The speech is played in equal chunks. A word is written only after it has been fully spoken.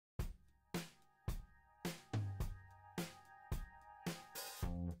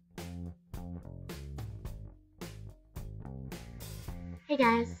Hey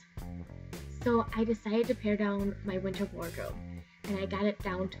guys! So I decided to pare down my winter wardrobe and I got it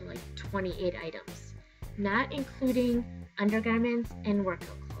down to like 28 items, not including undergarments and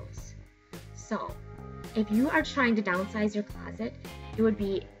workout clothes. So if you are trying to downsize your closet, it would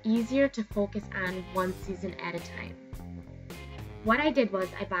be easier to focus on one season at a time. What I did was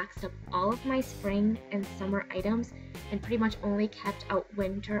I boxed up all of my spring and summer items and pretty much only kept out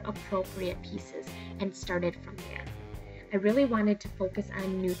winter appropriate pieces and started from there. I really wanted to focus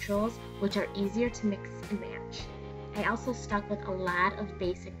on neutrals, which are easier to mix and match. I also stuck with a lot of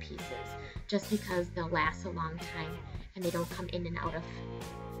basic pieces just because they'll last a long time and they don't come in and out of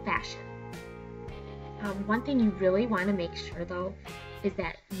fashion. One thing you really want to make sure though is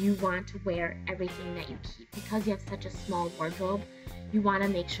that you want to wear everything that you keep. Because you have such a small wardrobe, you want to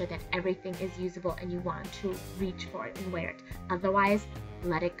make sure that everything is usable and you want to reach for it and wear it. Otherwise,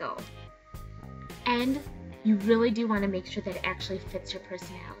 let it go. And you really do want to make sure that it actually fits your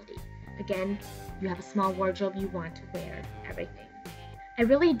personality. Again, you have a small wardrobe, you want to wear everything. I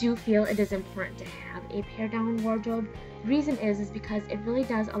really do feel it is important to have a pared down wardrobe. The reason is because it really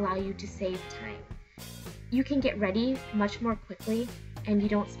does allow you to save time. You can get ready much more quickly and you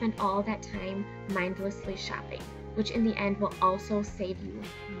don't spend all that time mindlessly shopping, which in the end will also save you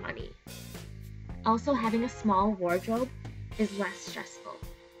money. Also, having a small wardrobe is less stressful.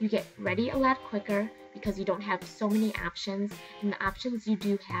 You get ready a lot quicker because you don't have so many options, and the options you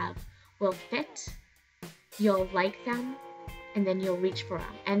do have will fit, you'll like them, and then you'll reach for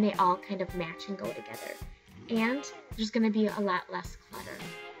them, and they all kind of match and go together. And there's going to be a lot less clutter.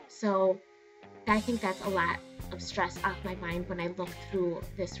 So I think that's a lot of stress off my mind when I look through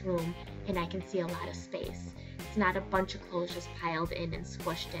this room and I can see a lot of space. It's not a bunch of clothes just piled in and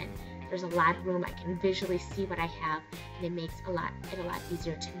squished in. There's a lot of room. I can visually see what I have, and it makes it a lot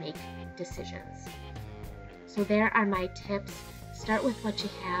easier to make decisions. So there are my tips. Start with what you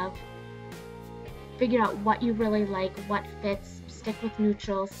have. Figure out what you really like, what fits. Stick with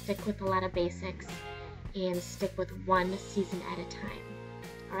neutrals, stick with a lot of basics, and stick with one season at a time.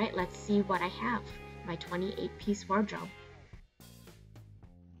 All right, let's see what I have. My 28-piece wardrobe.